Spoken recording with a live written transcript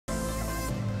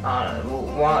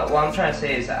What I'm trying to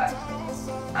say is I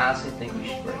honestly think we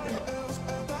should break it up.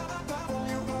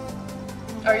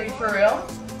 Are you for real?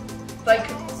 Like...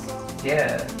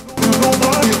 Yeah.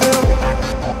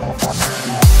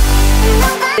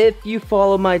 If you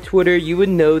follow my Twitter, you would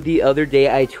know the other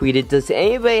day I tweeted, does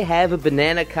anybody have a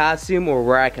banana costume or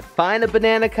where I could find a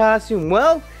banana costume?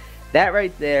 Well, that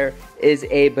right there is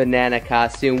a banana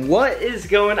costume. What is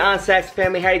going on, Saxton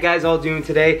family? How you guys all doing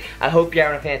today? I hope you're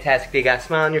having a fantastic day. Got a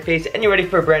smile on your face and you're ready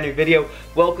for a brand new video.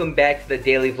 Welcome back to the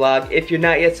daily vlog. If you're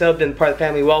not yet subbed and part of the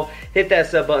family, well, hit that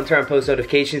sub button, turn on post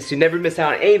notifications to never miss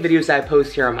out on any videos I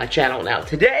post here on my channel. Now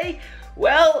today,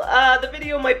 well, the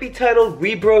video might be titled,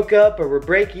 We Broke Up or We're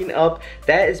Breaking Up.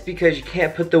 That is because you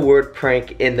can't put the word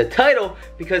prank in the title,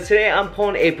 because today I'm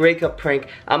pulling a breakup prank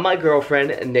on my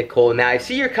girlfriend, Nicole. Now, I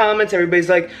see your comments, everybody's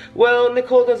like, well,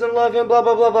 Nicole doesn't love him, blah,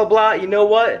 blah, blah, blah, blah. You know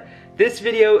what? This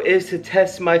video is to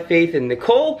test my faith in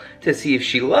Nicole, to see if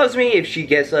she loves me, if she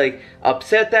gets like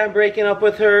upset that I'm breaking up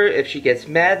with her, if she gets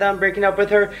mad that I'm breaking up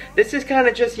with her. This is kind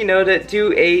of just, you know, to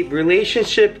do a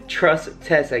relationship trust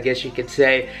test, I guess you could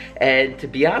say. And to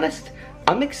be honest,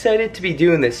 I'm excited to be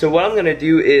doing this. So what I'm gonna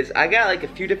do is, I got like a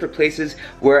few different places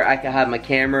where I can have my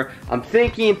camera. I'm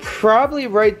thinking probably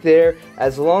right there,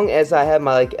 as long as I have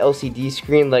my like LCD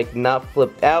screen like not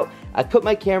flipped out. I put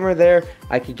my camera there,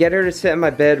 I could get her to sit in my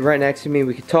bed right next to me,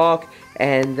 we could talk,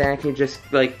 and then I can just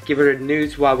like give her the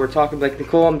news while we're talking, like,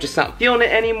 Nicole, I'm just not feeling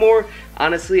it anymore.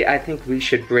 Honestly, I think we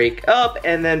should break up,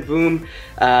 and then boom,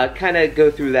 kind of go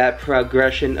through that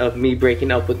progression of me breaking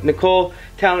up with Nicole,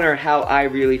 telling her how I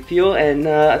really feel, and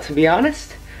to be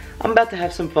honest, I'm about to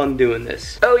have some fun doing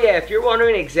this. Oh yeah, if you're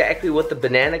wondering exactly what the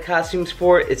banana costume's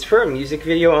for, it's for a music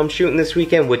video I'm shooting this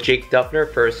weekend with Jake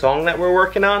Duffner for a song that we're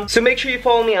working on. So make sure you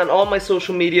follow me on all my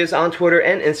social medias, on Twitter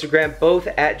and Instagram, both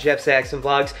at Jeff Saxton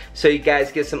Vlogs, so you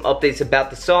guys get some updates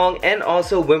about the song and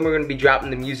also when we're gonna be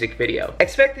dropping the music video.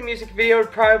 Expect the music video to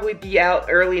probably be out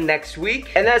early next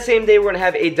week, and that same day we're gonna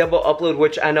have a double upload,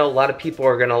 which I know a lot of people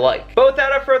are gonna like. But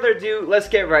without further ado, let's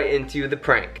get right into the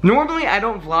prank. Normally I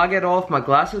don't vlog at all with my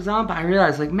glasses on, but I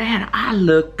realized, like, man, I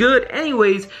look good.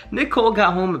 Anyways, Nicole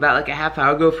got home about like a half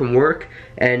hour ago from work,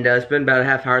 and it's been about a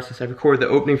half hour since I recorded the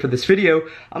opening for this video.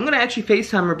 I'm gonna actually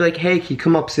FaceTime her, be like, hey, can you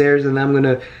come upstairs? And then I'm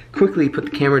gonna quickly put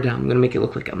the camera down. I'm gonna make it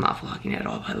look like I'm not vlogging at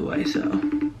all, by the way, so.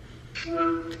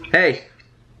 Hey.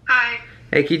 Hi.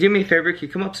 Hey, can you do me a favor? Can you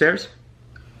come upstairs?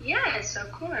 Yes,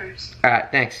 of course. Alright,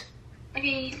 thanks.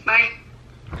 Okay, bye.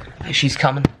 Hey, she's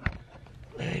coming.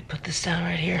 Let me put this down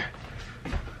right here.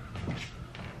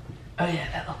 Oh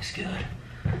yeah, that looks good.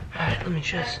 Alright, let me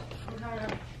just...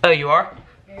 Oh, you are?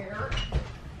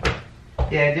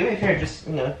 Yeah, do me a favor, just,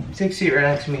 you know, take a seat right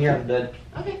next to me here on the bed.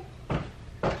 Okay.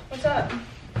 What's up?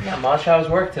 Not much. How was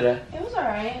work today? It was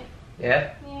alright.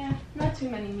 Yeah? Yeah, not too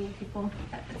many new people.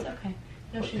 It's okay.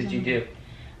 No What shoes did you on do?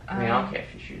 I mean, I don't care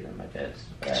if you shoot on my bed.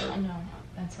 No,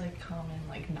 that's like common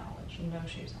like knowledge. No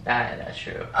shoes on. That's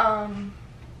true.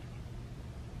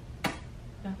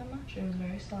 Nothing much. It was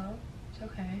very slow. It's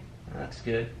okay. That's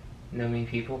good. No mean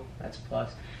people. That's a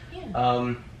plus. Yeah.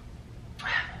 I'm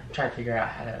trying to figure out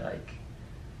how to like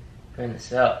bring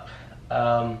this up.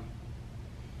 What?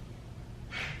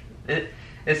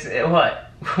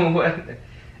 What?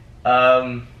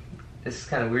 This is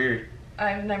kind of weird.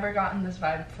 I've never gotten this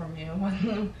vibe from you.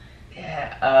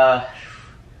 Yeah.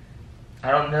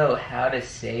 I don't know how to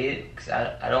say it because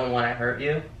I don't want to hurt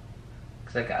you.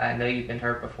 Cause like I know you've been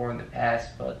hurt before in the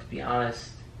past, but to be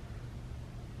honest,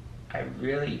 I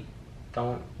really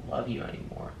don't love you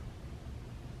anymore.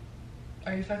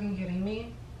 Are you fucking kidding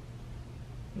me?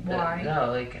 Why? No,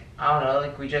 like, I don't know,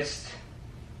 like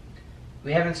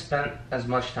we haven't spent as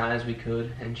much time as we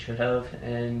could and should have,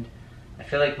 and I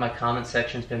feel like my comment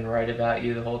section's been right about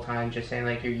you the whole time, just saying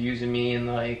like you're using me and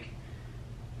like,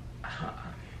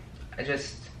 I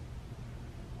just...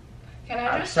 Can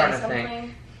I just say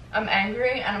something? I'm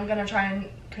angry and I'm gonna try and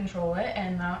control it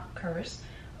and not curse.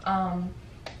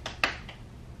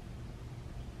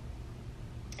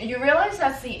 You realize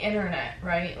that's the internet,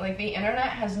 right? Like the internet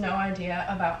has no idea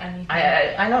about anything.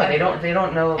 I know they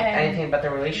don't know anything about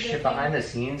the relationship behind the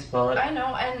scenes, but I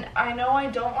know, and I know I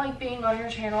don't like being on your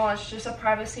channel. It's just a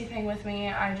privacy thing with me.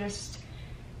 I just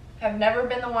have never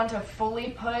been the one to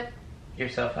fully put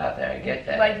yourself out there. I get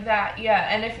that. Like that,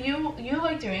 yeah. And if you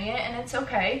like doing it, and it's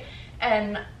okay,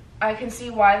 and I can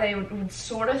see why they would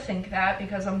sort of think that,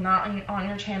 because I'm not on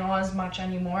your channel as much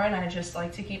anymore, and I just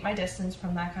like to keep my distance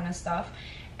from that kind of stuff.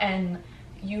 And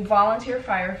you volunteer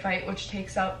firefight, which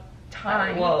takes up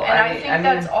time. Well, and I think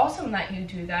that's awesome that you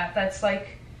do that. That's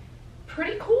like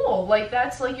pretty cool. Like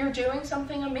that's like you're doing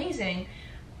something amazing.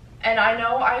 And I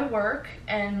know I work,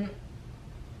 and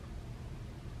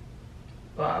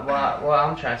Well, what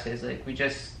I'm trying to say is, like, we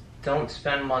just don't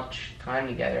spend much time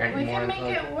together anymore. We can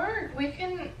make it work. We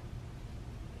can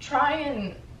try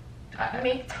and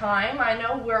make time. I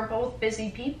know we're both busy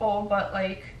people, but,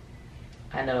 like...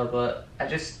 I know, but I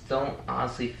just don't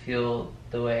honestly feel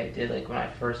the way I did, like, when I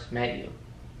first met you.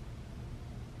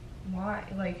 Why?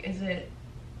 Like, is it...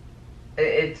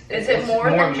 Is it more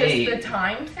than just the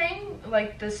time thing?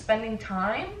 Like, the spending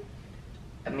time?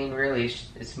 I mean, really,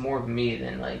 it's more of me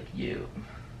than, like, you.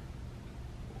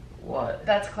 What?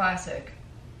 That's classic.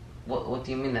 What do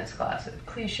you mean that's classic?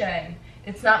 Cliche.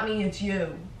 It's not me, it's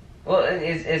you. Well,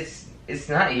 it's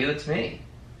not you, it's me.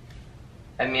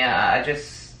 I mean, I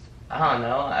don't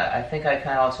know. I think I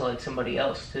kind of also like somebody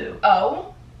else, too.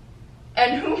 Oh?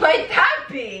 And who might that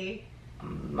be?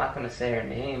 I'm not going to say her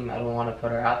name. I don't want to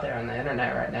put her out there on the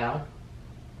internet right now.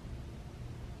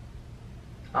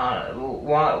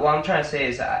 What I'm trying to say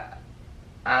is I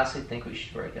honestly think we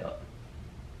should break up.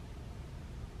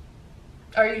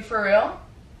 Are you for real?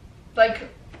 Like...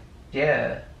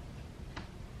 Yeah.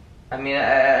 I mean,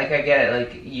 I get it.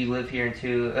 Like, you live here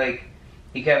too. Like,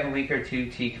 you could have a week or two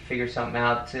till you can figure something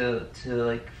out to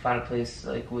like, find a place,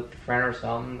 like, with a friend or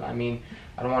something. I mean,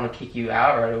 I don't want to kick you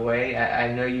out right away.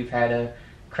 I know you've had a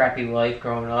crappy life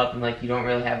growing up and, like, you don't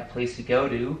really have a place to go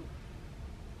to.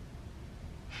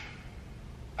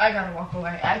 I gotta walk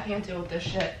away. I can't deal with this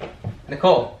shit.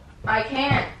 Nicole. I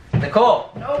can't.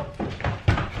 Nicole. Nope.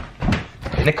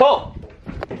 Nicole.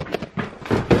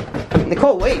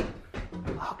 Nicole, wait.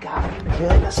 Oh, God. I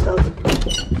really messed up.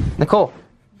 Nicole.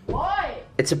 What?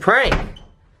 It's a prank.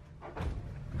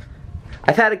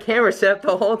 I've had a camera set up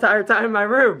the whole entire time in my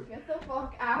room. Get the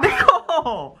fuck out.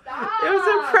 Nicole! Stop. It was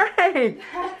a prank!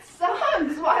 That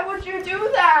sucks. Why would you do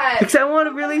that? Because I want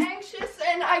to really... I'm anxious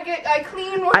and I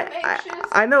clean when I'm anxious.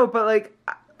 I know, but, like,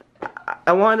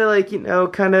 I want to, like, you know,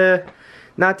 kind of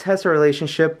not test a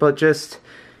relationship, but just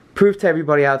prove to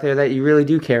everybody out there that you really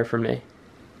do care for me.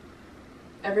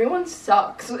 Everyone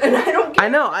sucks, and I don't get I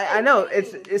know.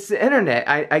 It's the internet.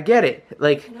 I get it.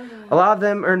 Like, a lot of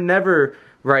them are never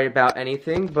right about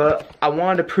anything, but I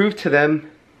wanted to prove to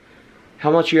them how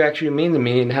much you actually mean to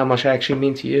me and how much I actually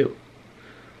mean to you.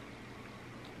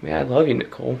 I mean, I love you,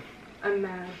 Nicole. I'm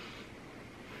mad.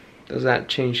 Does that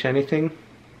change anything?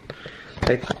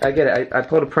 I get it. I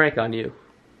pulled a prank on you.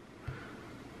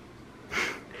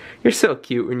 You're so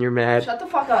cute when you're mad. Shut the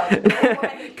fuck up. Go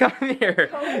away. Come here.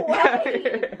 Go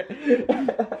away.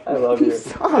 I love you. You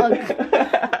suck.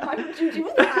 Why would you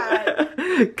do that?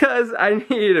 Because I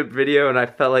needed a video and I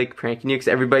felt like pranking you because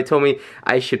everybody told me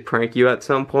I should prank you at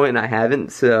some point and I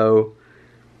haven't, so...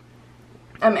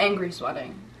 I'm angry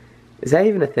sweating. Is that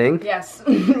even a thing? Yes.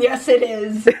 Yes, it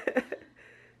is.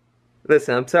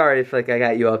 Listen, I'm sorry if, like, I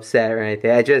got you upset or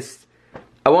anything.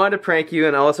 I wanted to prank you,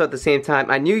 and also at the same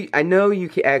time, I know you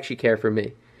actually care for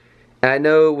me. And I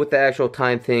know with the actual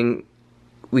time thing,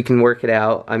 we can work it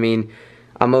out. I mean,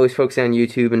 I'm always focusing on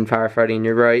YouTube and firefighting, and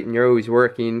you're right, and you're always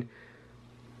working.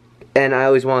 And I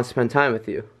always want to spend time with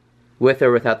you, with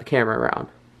or without the camera around.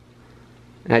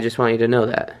 And I just want you to know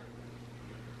that.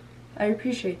 I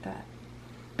appreciate that.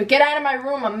 But get out of my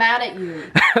room, I'm mad at you.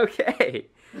 Okay.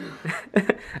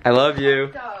 I love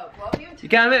you. Love you too. You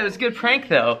gotta admit, it was a good prank,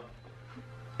 though.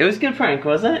 It was a good prank,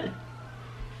 wasn't it?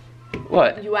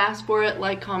 What? You asked for it,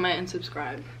 like, comment, and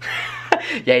subscribe.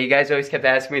 Yeah, you guys always kept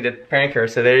asking me to prank her,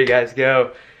 so there you guys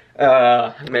go.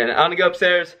 Man, I'm gonna go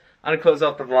upstairs. I'm gonna close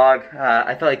off the vlog.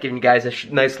 I felt like giving you guys a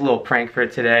nice little prank for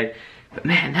today. But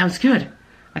man, that was good.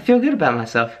 I feel good about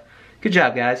myself. Good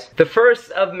job, guys. The first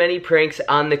of many pranks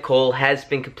on Nicole has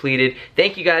been completed.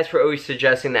 Thank you guys for always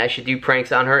suggesting that I should do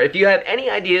pranks on her. If you have any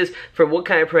ideas for what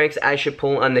kind of pranks I should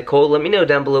pull on Nicole, let me know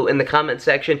down below in the comment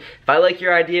section. If I like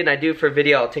your idea and I do it for a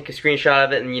video, I'll take a screenshot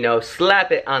of it and, you know,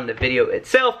 slap it on the video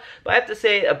itself. But I have to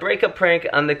say, a breakup prank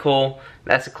on Nicole,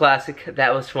 that's a classic.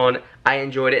 That was fun. I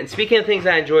enjoyed it. And speaking of things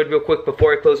I enjoyed real quick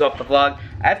before I close off the vlog,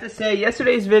 I have to say,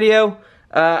 yesterday's video,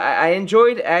 I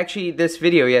enjoyed actually this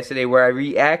video yesterday where I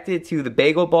reacted to the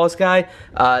Bagel Boss guy.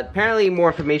 Apparently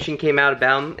more information came out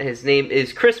about him. His name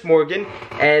is Chris Morgan,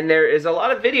 and there is a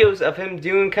lot of videos of him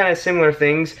doing kind of similar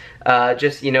things,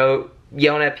 just, you know,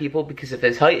 yelling at people because of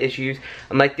his height issues.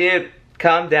 I'm like, dude,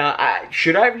 calm down.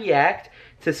 Should I react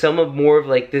to some of more of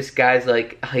like this guy's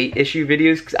like height issue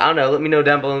videos? Because I don't know, let me know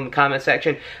down below in the comment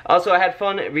section. Also, I had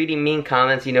fun reading mean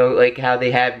comments, you know, like how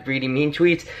they have reading mean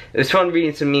tweets. It was fun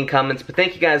reading some mean comments. But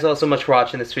thank you guys all so much for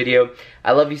watching this video.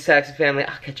 I love you, Saxton family.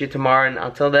 I'll catch you tomorrow, and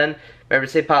until then, remember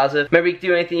to stay positive. Remember, you can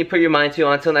do anything you put your mind to.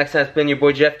 Until next time, it's been your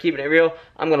boy Jeff, keeping it real.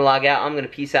 I'm gonna log out. I'm gonna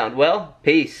peace out, and well,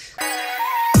 peace.